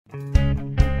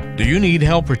Do you need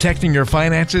help protecting your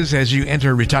finances as you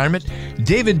enter retirement?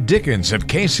 David Dickens of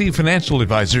KC Financial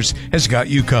Advisors has got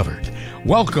you covered.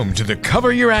 Welcome to the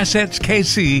Cover Your Assets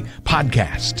KC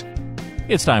podcast.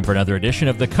 It's time for another edition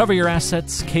of the Cover Your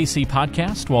Assets KC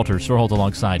podcast. Walter Storholt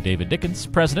alongside David Dickens,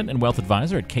 President and Wealth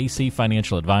Advisor at KC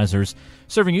Financial Advisors,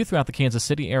 serving you throughout the Kansas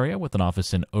City area with an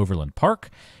office in Overland Park.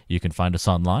 You can find us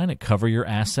online at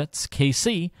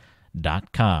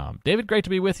coveryourassetskc.com. David, great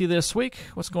to be with you this week.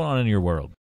 What's going on in your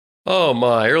world? Oh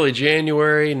my, early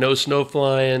January, no snow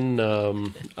flying.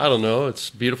 I don't know. It's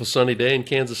a beautiful sunny day in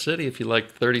Kansas City if you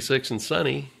like 36 and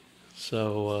sunny.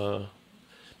 So,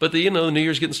 but the New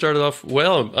Year's getting started off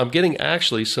well. I'm getting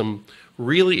actually some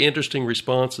really interesting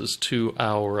responses to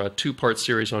our two-part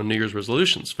series on New Year's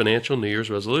resolutions, financial New Year's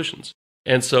resolutions.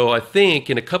 And so I think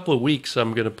in a couple of weeks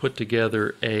I'm going to put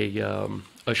together a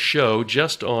show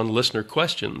just on listener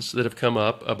questions that have come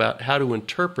up about how to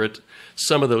interpret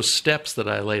some of those steps that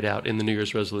I laid out in the New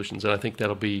Year's resolutions. And I think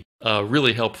that'll be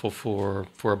really helpful for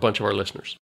a bunch of our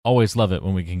listeners. Always love it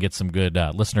when we can get some good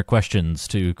listener questions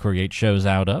to create shows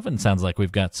out of, and sounds like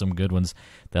we've got some good ones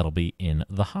that'll be in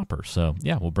the hopper. So,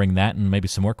 yeah, we'll bring that and maybe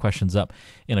some more questions up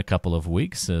in a couple of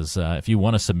weeks. If you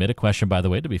want to submit a question, by the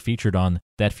way, to be featured on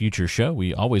that future show,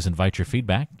 we always invite your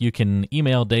feedback. You can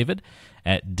email David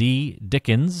at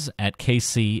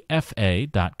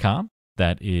ddickens@kcfa.com.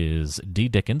 That is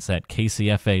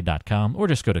ddickens@kcfa.com, or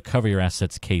just go to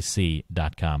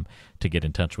coveryourassetskc.com to get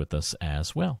in touch with us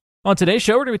as well. On today's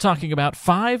show, we're going to be talking about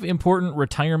 5 important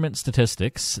retirement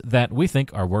statistics that we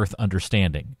think are worth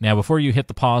understanding. Now, before you hit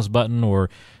the pause button,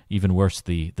 or even worse,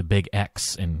 the big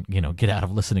X, and get out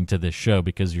of listening to this show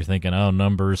because you're thinking, oh,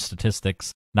 numbers,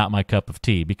 statistics, not my cup of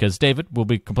tea. Because David, we'll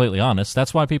be completely honest,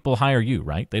 that's why people hire you,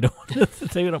 right? They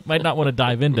might not want to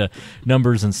dive into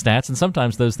numbers and stats, and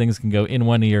sometimes those things can go in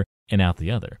one ear and out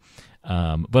the other.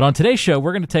 But on today's show,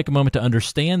 we're going to take a moment to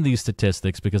understand these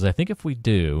statistics, because I think if we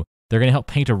do, they're going to help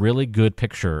paint a really good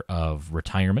picture of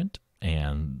retirement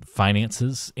and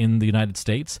finances in the United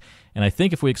States. And I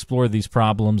think if we explore these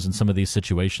problems and some of these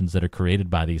situations that are created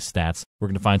by these stats, we're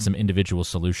going to find some individual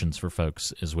solutions for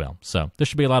folks as well. So this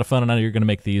should be a lot of fun, and I know you're going to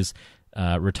make these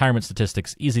retirement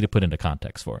statistics easy to put into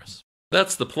context for us.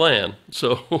 That's the plan.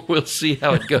 So we'll see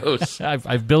how it goes.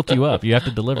 I've built you up. You have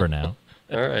to deliver now.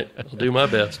 All right. I'll do my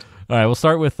best. All right, we'll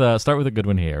start with a good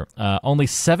one here. Only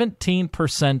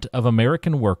 17% of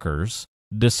American workers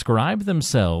describe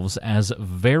themselves as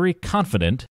very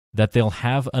confident that they'll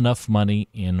have enough money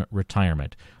in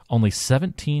retirement. Only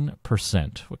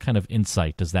 17%. What kind of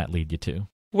insight does that lead you to?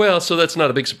 Well, so that's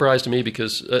not a big surprise to me,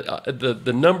 because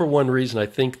the number one reason I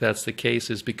think that's the case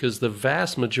is because the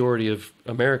vast majority of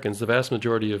Americans, the vast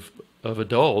majority of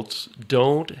adults,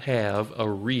 don't have a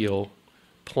real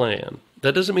plan.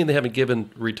 That doesn't mean they haven't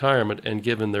given retirement and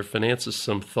given their finances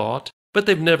some thought, but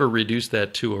they've never reduced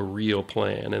that to a real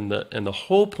plan. And the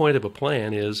whole point of a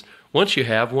plan is, once you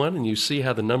have one and you see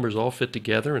how the numbers all fit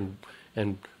together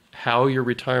and how your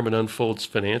retirement unfolds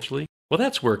financially, well,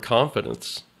 that's where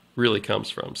confidence really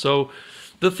comes from. So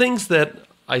the things that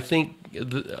I think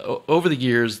over the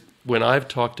years, when I've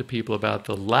talked to people about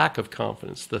the lack of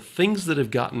confidence, the things that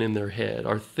have gotten in their head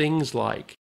are things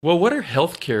like, well, what are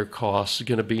healthcare costs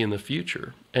going to be in the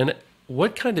future? And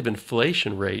what kind of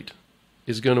inflation rate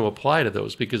is going to apply to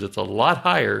those? Because it's a lot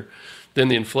higher than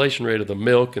the inflation rate of the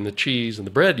milk and the cheese and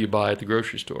the bread you buy at the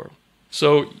grocery store.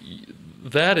 So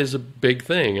that is a big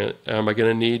thing. Am I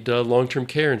going to need long-term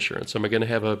care insurance? Am I going to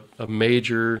have a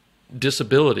major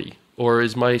disability? Or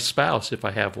is my spouse, if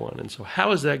I have one? And so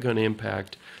how is that going to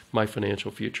impact my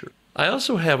financial future? I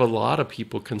also have a lot of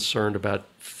people concerned about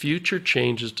future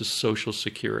changes to Social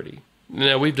Security.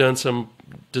 Now, we've done some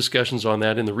discussions on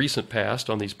that in the recent past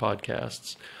on these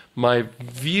podcasts. My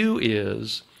view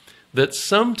is that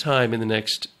sometime in the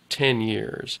next 10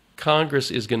 years, Congress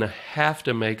is going to have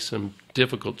to make some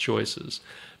difficult choices,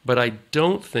 but I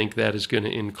don't think that is going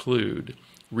to include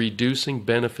reducing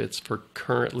benefits for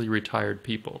currently retired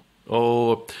people.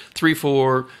 3,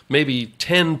 4, maybe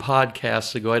 10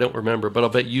 podcasts ago, I don't remember, but I'll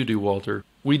bet you do, Walter.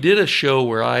 We did a show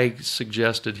where I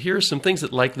suggested, here are some things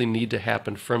that likely need to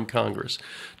happen from Congress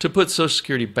to put Social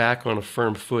Security back on a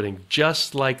firm footing,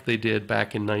 just like they did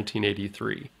back in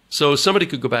 1983. So somebody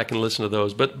could go back and listen to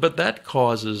those, but that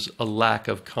causes a lack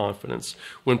of confidence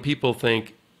when people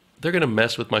think, they're going to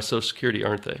mess with my Social Security,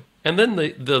 aren't they? And then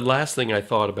the last thing I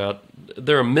thought about,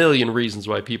 there are a million reasons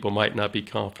why people might not be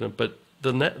confident, but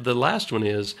the last one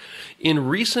is, in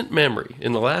recent memory,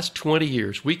 in the last 20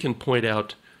 years, we can point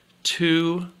out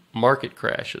 2 market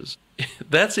crashes.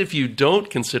 That's if you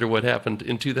don't consider what happened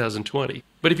in 2020.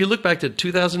 But if you look back to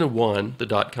 2001, the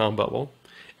dot-com bubble,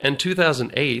 and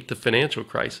 2008, the financial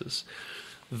crisis.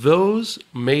 Those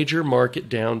major market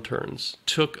downturns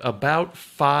took about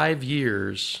 5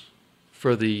 years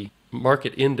for the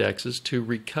market indexes to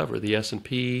recover. The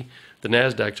S&P, the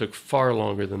NASDAQ took far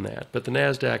longer than that, but the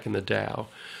NASDAQ and the Dow,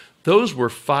 those were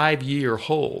 5-year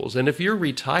holes. And if you're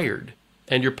retired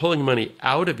and you're pulling money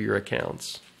out of your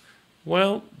accounts,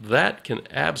 well, that can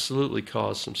absolutely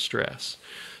cause some stress.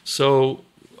 So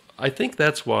I think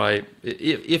that's why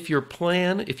if you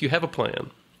have a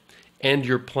plan and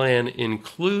your plan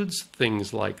includes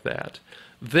things like that,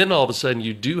 then all of a sudden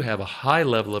you do have a high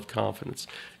level of confidence.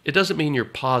 It doesn't mean you're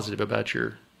positive about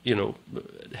your,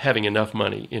 having enough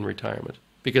money in retirement.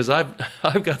 Because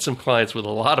I've got some clients with a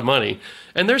lot of money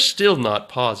and they're still not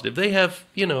positive. They have,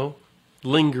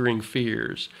 lingering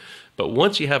fears. But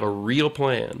once you have a real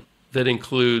plan that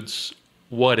includes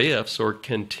what ifs or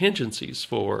contingencies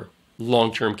for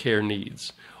long-term care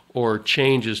needs or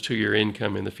changes to your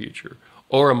income in the future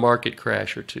or a market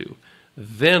crash or two,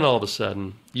 then all of a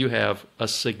sudden you have a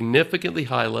significantly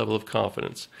high level of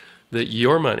confidence that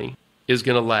your money is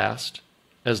going to last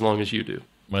as long as you do.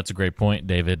 Well, that's a great point,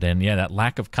 David. And yeah, that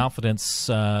lack of confidence,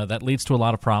 that leads to a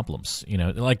lot of problems.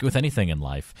 Like with anything in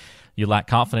life, you lack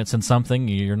confidence in something,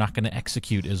 you're not going to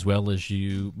execute as well as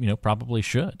you probably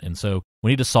should. And so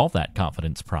we need to solve that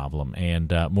confidence problem,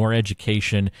 and more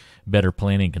education, better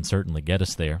planning can certainly get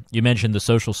us there. You mentioned the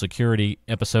Social Security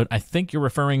episode. I think you're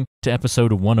referring to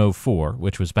episode 104,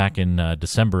 which was back in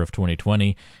December of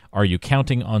 2020. Are you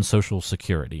counting on Social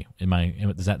Security?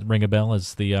 Does that ring a bell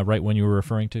as the right one you were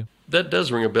referring to? That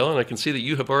does ring a bell, and I can see that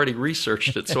you have already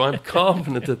researched it, so I'm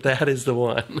confident that is the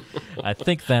one. I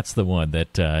think that's the one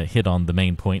that hit on the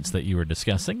main points that you were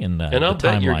discuing. And I'll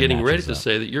bet you're getting ready to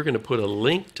say that you're going to put a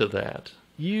link to that.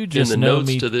 You just know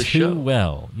me too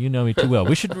well. You know me too well.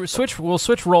 We should switch. We'll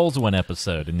switch roles one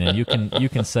episode, and then you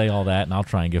can say all that, and I'll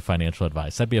try and give financial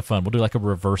advice. That'd be a fun. We'll do like a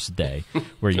reverse day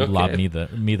where you lob me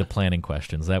the planning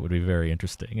questions. That would be very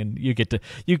interesting, and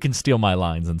you can steal my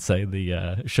lines and say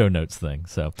the show notes thing.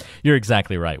 So you're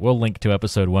exactly right. We'll link to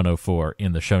episode 104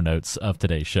 in the show notes of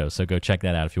today's show. So go check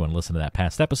that out if you want to listen to that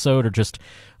past episode, or just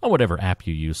on whatever app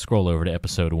you use. Scroll over to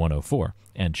episode 104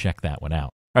 and check that one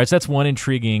out. All right, so that's one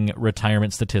intriguing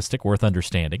retirement statistic worth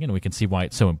understanding, and we can see why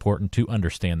it's so important to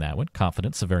understand that one.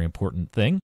 Confidence is a very important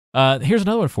thing. Here's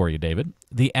another one for you, David.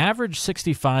 The average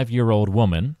 65-year-old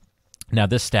woman, now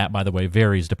this stat, by the way,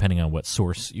 varies depending on what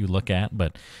source you look at,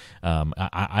 but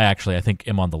I think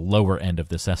am on the lower end of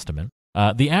this estimate.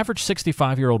 The average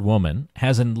 65-year-old woman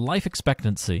has a life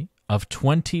expectancy of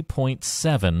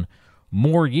 20.7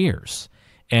 more years.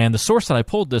 And the source that I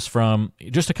pulled this from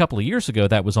just a couple of years ago,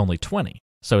 that was only 20.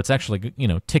 So it's actually,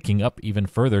 ticking up even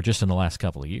further just in the last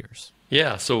couple of years.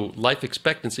 Yeah, so life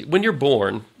expectancy. When you're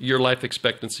born, your life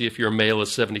expectancy, if you're a male,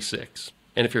 is 76.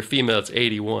 And if you're female, it's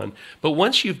 81. But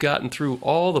once you've gotten through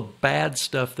all the bad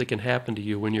stuff that can happen to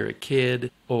you when you're a kid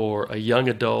or a young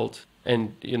adult,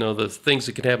 and, the things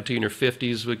that can happen to you in your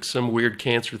 50s with some weird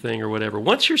cancer thing or whatever,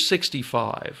 once you're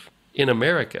 65 in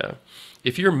America,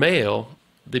 if you're male,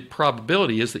 the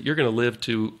probability is that you're going to live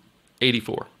to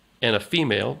 84, and a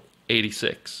female,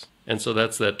 86. And so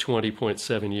that's that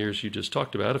 20.7 years you just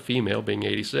talked about, a female being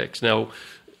 86. Now,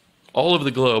 all over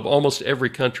the globe, almost every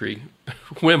country,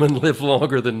 women live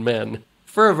longer than men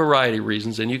for a variety of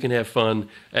reasons, and you can have fun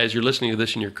as you're listening to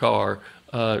this in your car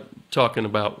talking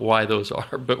about why those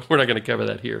are, but we're not going to cover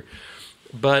that here.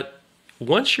 But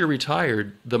once you're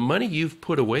retired, the money you've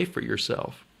put away for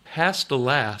yourself has to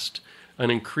last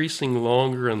an increasing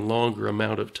longer and longer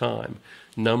amount of time,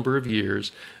 number of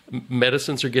years.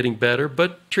 Medicines are getting better,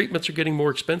 but treatments are getting more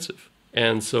expensive.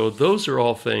 And so those are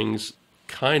all things,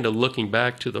 kind of looking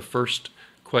back to the first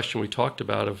question we talked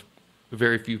about of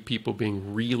very few people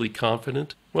being really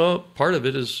confident. Well, part of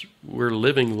it is we're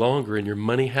living longer and your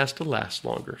money has to last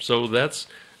longer. So that's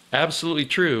absolutely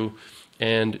true.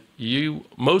 And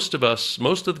most of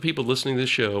the people listening to this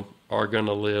show are going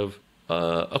to live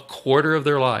a quarter of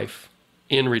their life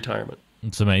in retirement.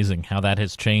 It's amazing how that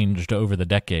has changed over the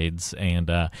decades,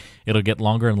 and it'll get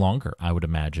longer and longer, I would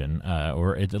imagine,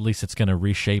 or at least it's going to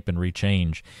reshape and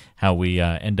rechange how we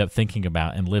end up thinking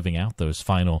about and living out those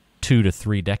final 2 to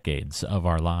 3 decades of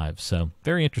our lives. So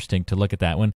very interesting to look at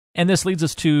that one. And this leads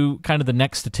us to kind of the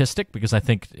next statistic, because I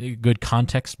think good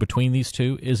context between these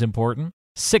two is important.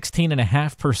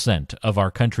 16.5% of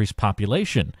our country's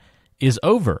population is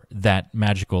over that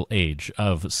magical age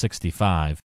of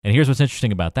 65. And here's what's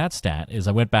interesting about that stat is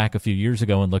I went back a few years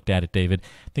ago and looked at it, David.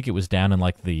 I think it was down in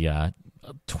like the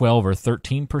 12 or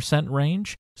 13%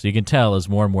 range. So you can tell as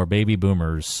more and more baby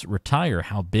boomers retire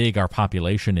how big our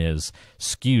population is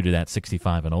skewed to that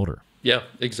 65 and older. Yeah,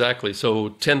 exactly. So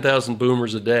 10,000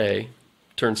 boomers a day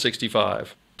turn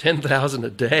 65. 10,000 a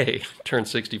day turn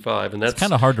 65. And It's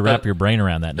kind of hard to wrap your brain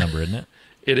around that number, isn't it?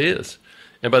 It is.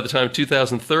 And by the time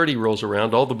 2030 rolls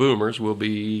around, all the boomers will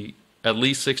be at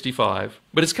least 65.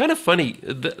 But it's kind of funny.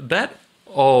 That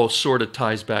all sort of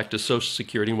ties back to Social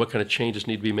Security and what kind of changes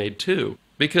need to be made too.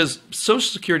 Because Social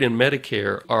Security and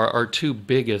Medicare are our two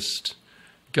biggest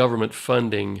government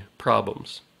funding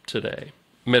problems today.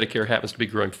 Medicare happens to be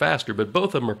growing faster, but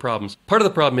both of them are problems. Part of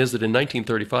the problem is that in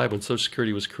 1935, when Social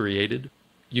Security was created,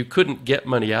 you couldn't get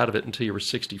money out of it until you were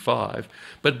 65.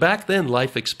 But back then,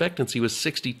 life expectancy was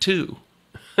 62.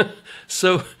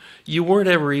 So you weren't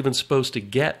ever even supposed to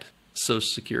get Social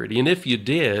Security. And if you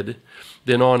did,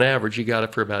 then on average, you got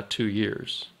it for about 2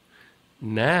 years.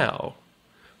 Now,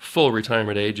 full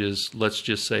retirement age is, let's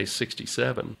just say,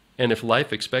 67. And if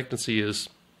life expectancy is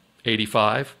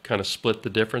 85, kind of split the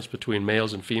difference between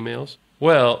males and females,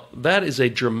 well, that is a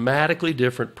dramatically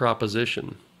different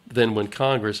proposition than when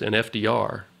Congress and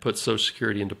FDR put Social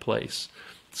Security into place.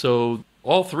 So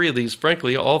all three of these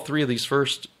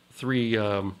first three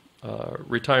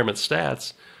retirement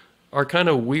stats are kind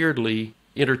of weirdly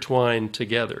intertwined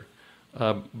together.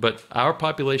 But our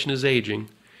population is aging,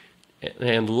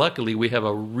 and luckily we have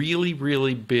a really,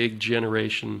 really big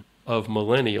generation of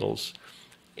millennials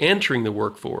entering the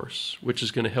workforce, which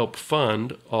is going to help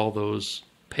fund all those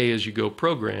pay-as-you-go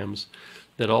programs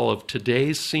that all of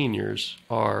today's seniors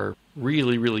are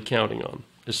really, really counting on,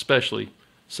 especially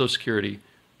Social Security,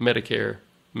 Medicare,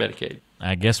 Medicaid.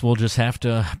 I guess we'll just have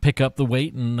to pick up the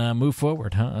weight and move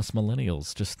forward, huh? Us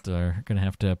millennials just are going to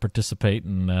have to participate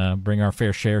and bring our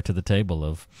fair share to the table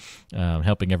of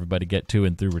helping everybody get to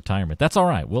and through retirement. That's all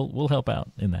right. We'll help out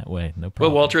in that way. No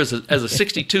problem. Well, Walter, as a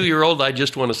 62-year-old, I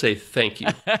just want to say thank you.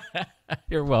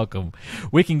 You're welcome.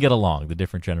 We can get along, the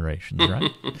different generations,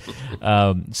 right?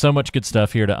 So much good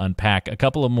stuff here to unpack. A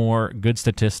couple of more good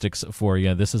statistics for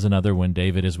you. This is another one,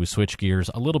 David, as we switch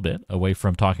gears a little bit away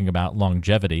from talking about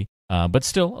longevity, but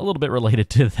still a little bit related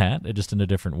to that, just in a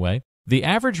different way. The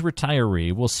average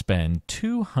retiree will spend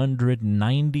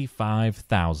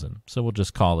 $295,000, so we'll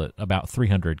just call it about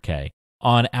 $300K,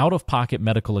 on out-of-pocket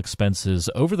medical expenses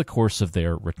over the course of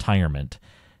their retirement.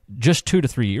 Just 2 to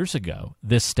 3 years ago,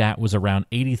 this stat was around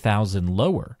 80,000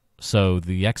 lower. So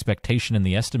the expectation and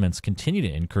the estimates continue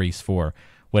to increase for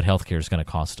what healthcare is going to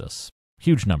cost us.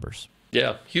 Huge numbers.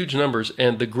 Yeah, huge numbers.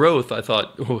 And the growth, I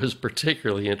thought, was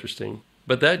particularly interesting.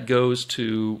 But that goes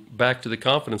back to the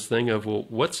confidence thing of, well,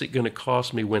 what's it going to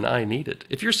cost me when I need it?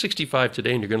 If you're 65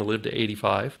 today and you're going to live to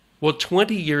 85, well,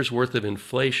 20 years worth of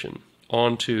inflation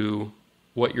onto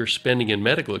what you're spending in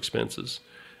medical expenses.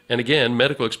 And again,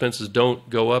 medical expenses don't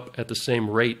go up at the same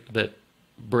rate that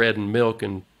bread and milk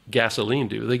and gasoline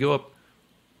do. They go up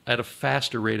at a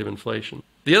faster rate of inflation.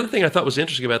 The other thing I thought was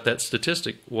interesting about that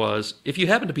statistic was if you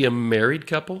happen to be a married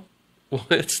couple, well,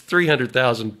 it's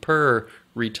 $300,000 per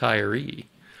retiree.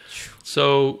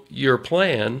 So your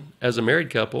plan as a married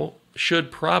couple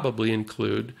should probably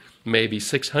include maybe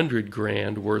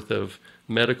 $600,000 worth of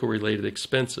medical-related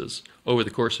expenses over the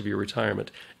course of your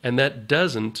retirement. And that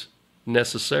doesn't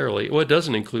necessarily, well, it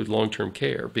doesn't include long-term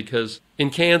care, because in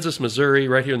Kansas, Missouri,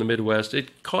 right here in the Midwest,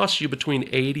 it costs you between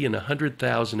 $80,000 and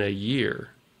 $100,000 a year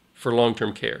for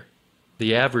long-term care.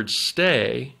 The average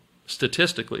stay,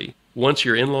 statistically, once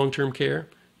you're in long-term care,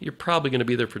 you're probably going to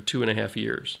be there for 2.5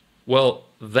 years. Well,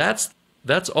 that's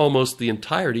almost the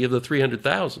entirety of the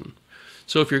 $300,000.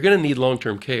 So if you're going to need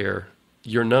long-term care,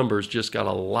 your numbers just got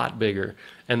a lot bigger,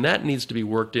 and that needs to be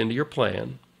worked into your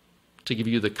plan to give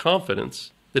you the confidence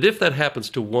that if that happens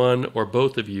to one or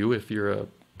both of you, if you're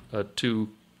a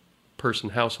two-person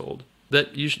household,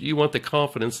 that you want the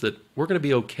confidence that we're going to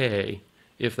be okay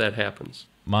if that happens.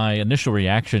 My initial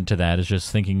reaction to that is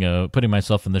just thinking of putting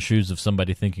myself in the shoes of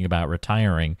somebody thinking about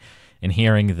retiring and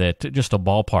hearing that just a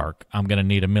ballpark, I'm going to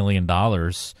need $1 million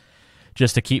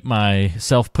just to keep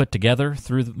myself put together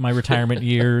through my retirement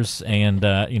years and,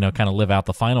 kind of live out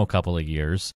the final couple of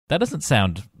years. That doesn't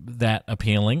sound that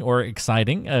appealing or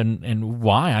exciting, and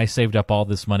why I saved up all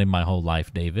this money my whole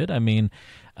life, David. I mean,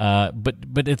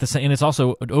 but at the same, and it's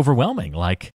also overwhelming.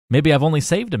 Like maybe I've only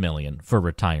saved $1 million for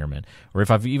retirement, or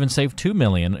if I've even saved $2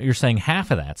 million, you're saying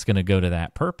half of that's going to go to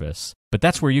that purpose. But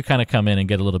that's where you kind of come in and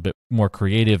get a little bit more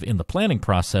creative in the planning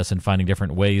process and finding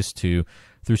different ways to,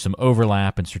 through some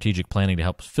overlap and strategic planning, to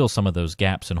help fill some of those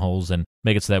gaps and holes and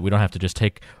make it so that we don't have to just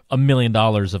take $1 million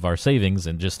of our savings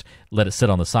and just let it sit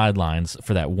on the sidelines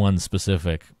for that one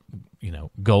specific,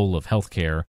 goal of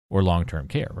healthcare or long-term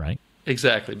care, right?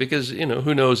 Exactly, because,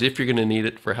 who knows if you're going to need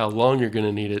it, for how long you're going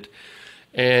to need it.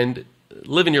 And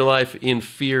living your life in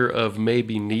fear of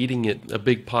maybe needing a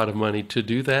big pot of money to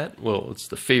do that, well, it's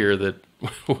the fear that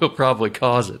will probably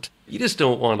cause it. You just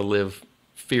don't want to live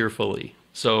fearfully.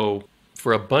 So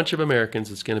for a bunch of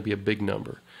Americans, it's going to be a big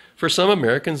number. For some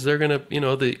Americans, they're going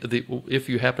to, if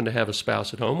you happen to have a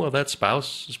spouse at home, well, that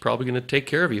spouse is probably going to take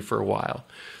care of you for a while.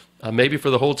 Maybe for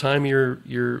the whole time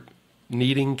you're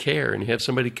needing care and you have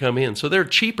somebody come in. So there are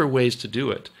cheaper ways to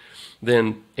do it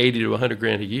than 80 to 100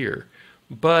 grand a year.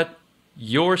 But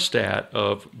your stat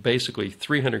of basically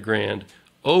 300 grand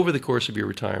over the course of your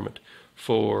retirement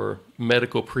for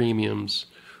medical premiums,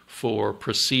 for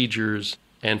procedures,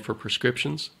 and for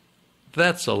prescriptions,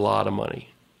 that's a lot of money.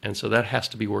 And so that has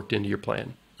to be worked into your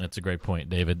plan. That's a great point,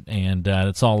 David. And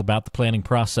it's all about the planning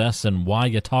process and why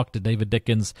you talk to David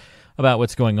Dickens about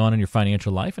what's going on in your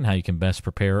financial life and how you can best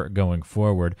prepare going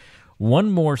forward.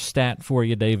 One more stat for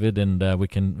you, David, and we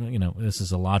can, this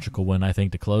is a logical one, I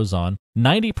think, to close on.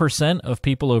 90% of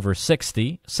people over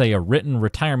 60 say a written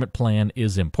retirement plan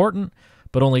is important,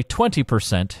 but only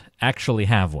 20% actually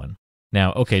have one.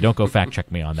 Now, okay, don't go fact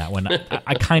check me on that one.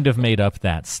 I kind of made up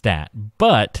that stat,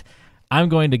 but I'm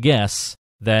going to guess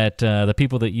that the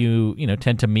people that you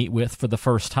tend to meet with for the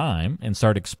first time and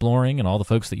start exploring, and all the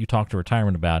folks that you talk to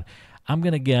retirement about, I'm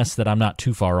going to guess that I'm not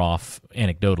too far off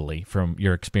anecdotally from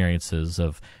your experiences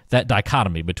of that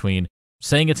dichotomy between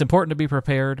saying it's important to be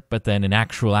prepared, but then in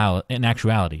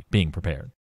actuality being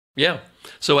prepared. Yeah.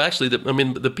 So actually,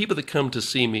 the people that come to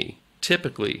see me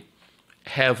typically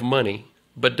have money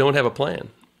but don't have a plan,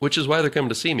 which is why they're coming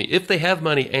to see me. If they have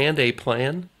money and a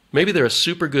plan, maybe they're a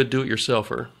super good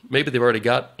do-it-yourselfer. Maybe they've already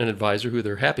got an advisor who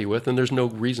they're happy with, and there's no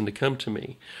reason to come to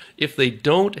me. If they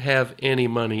don't have any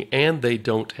money and they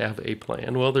don't have a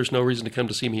plan, well, there's no reason to come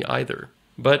to see me either.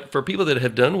 But for people that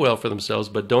have done well for themselves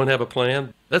but don't have a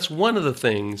plan, that's one of the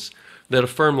things that a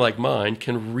firm like mine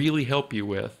can really help you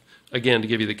with, again, to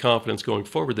give you the confidence going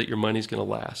forward that your money's going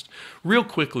to last. Real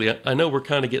quickly, I know we're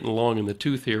kind of getting long in the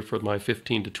tooth here for my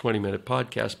 15 to 20-minute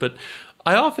podcast, but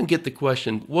I often get the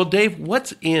question, well, Dave,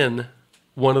 what's in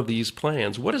one of these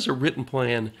plans? What does a written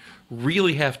plan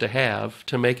really have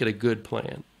to make it a good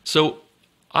plan? So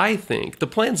I think the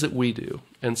plans that we do,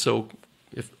 and so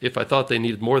if I thought they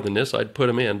needed more than this, I'd put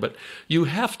them in, but you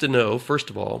have to know, first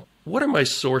of all, what are my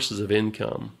sources of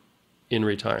income in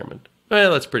retirement?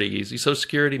 Well, that's pretty easy. Social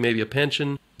Security, maybe a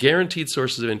pension, guaranteed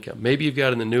sources of income. Maybe you've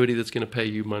got an annuity that's going to pay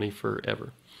you money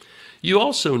forever. You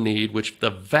also need, which the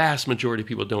vast majority of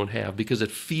people don't have because it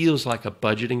feels like a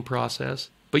budgeting process,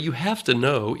 but you have to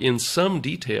know in some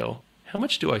detail, how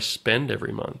much do I spend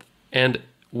every month? And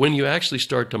when you actually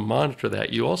start to monitor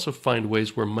that, you also find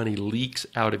ways where money leaks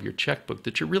out of your checkbook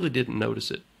that you really didn't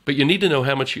notice it. But you need to know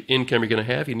how much income you're going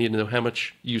to have. You need to know how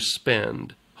much you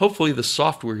spend. Hopefully the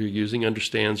software you're using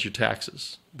understands your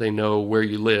taxes. They know where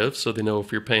you live, so they know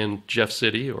if you're paying Jeff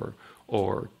City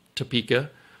or Topeka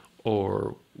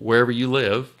or wherever you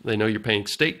live. They know you're paying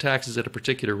state taxes at a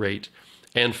particular rate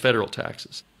and federal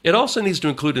taxes. It also needs to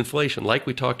include inflation, like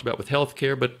we talked about with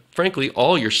healthcare, but frankly,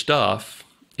 all your stuff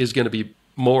is going to be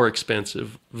more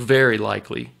expensive, very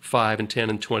likely 5 and 10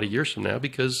 and 20 years from now,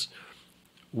 because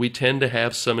we tend to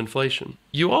have some inflation.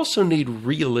 You also need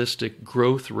realistic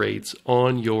growth rates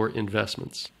on your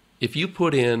investments. If you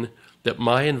put in that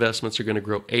my investments are going to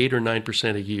grow 8 or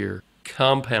 9% a year,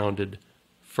 compounded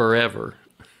forever,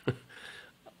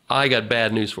 I got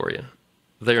bad news for you.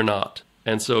 They're not.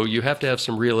 And so you have to have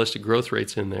some realistic growth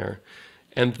rates in there.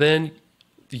 And then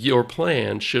your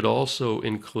plan should also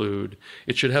include,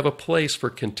 it should have a place for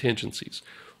contingencies.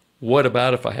 What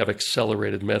about if I have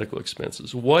accelerated medical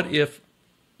expenses? What if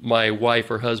my wife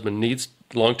or husband needs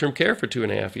long-term care for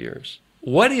 2.5 years?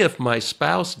 What if my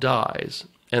spouse dies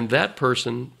and that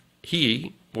person,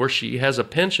 he or she, has a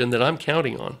pension that I'm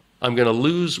counting on? I'm going to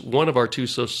lose one of our 2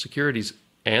 Social Securities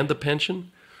and the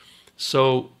pension.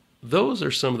 So those are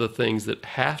some of the things that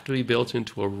have to be built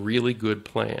into a really good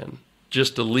plan.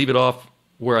 Just to leave it off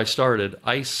where I started,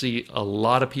 I see a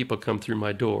lot of people come through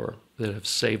my door that have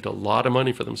saved a lot of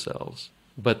money for themselves,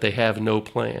 but they have no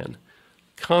plan.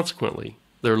 Consequently,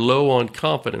 they're low on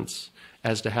confidence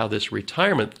as to how this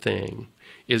retirement thing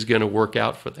is going to work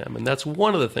out for them. And that's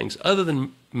one of the things, other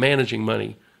than managing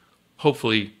money,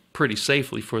 hopefully pretty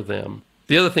safely for them.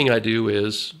 The other thing I do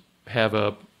is have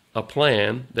a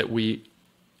plan that we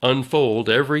unfold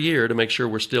every year to make sure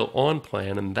we're still on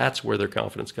plan, and that's where their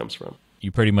confidence comes from.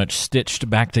 You pretty much stitched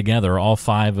back together all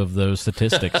 5 of those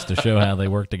statistics to show how they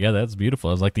work together. That's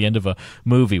beautiful. It's like the end of a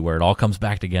movie where it all comes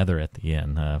back together at the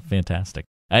end. Fantastic.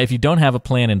 If you don't have a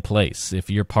plan in place, if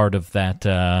you're part of that,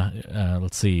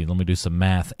 let's see, let me do some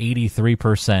math,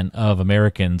 83% of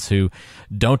Americans who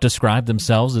don't describe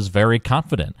themselves as very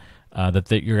confident.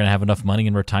 that you're going to have enough money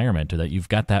in retirement or that you've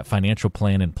got that financial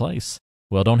plan in place,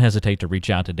 well, don't hesitate to reach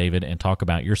out to David and talk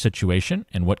about your situation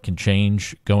and what can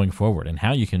change going forward and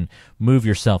how you can move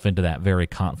yourself into that very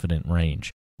confident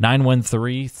range.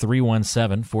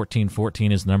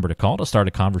 913-317-1414 is the number to call to start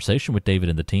a conversation with David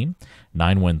and the team,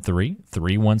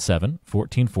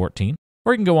 913-317-1414.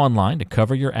 Or you can go online to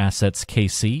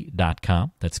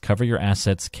coveryourassetskc.com. That's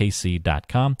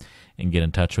coveryourassetskc.com, and get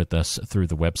in touch with us through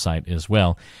the website as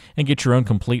well and get your own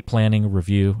complete planning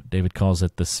review. David calls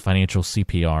it this financial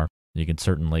CPR. You can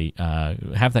certainly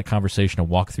have that conversation and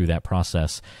walk through that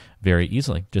process very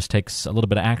easily. Just takes a little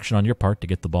bit of action on your part to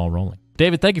get the ball rolling.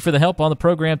 David, thank you for the help on the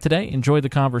program today. Enjoyed the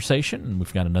conversation, and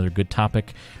we've got another good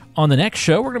topic on the next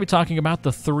show. We're going to be talking about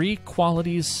the 3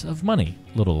 qualities of money.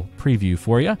 Little preview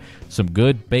for you. Some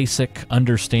good basic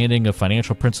understanding of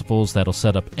financial principles that'll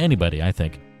set up anybody, I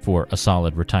think, for a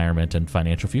solid retirement and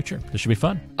financial future. This should be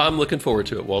fun. I'm looking forward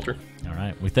to it, Walter. All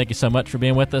right. We thank you so much for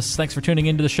being with us. Thanks for tuning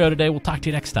into the show today. We'll talk to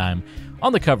you next time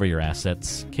on the Cover Your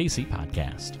Assets KC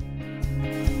podcast.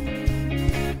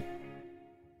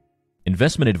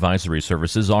 Investment advisory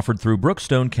services offered through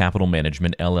Brookstone Capital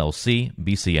Management, LLC,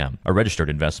 BCM, a registered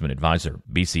investment advisor.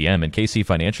 BCM and KC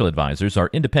Financial Advisors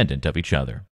are independent of each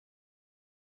other.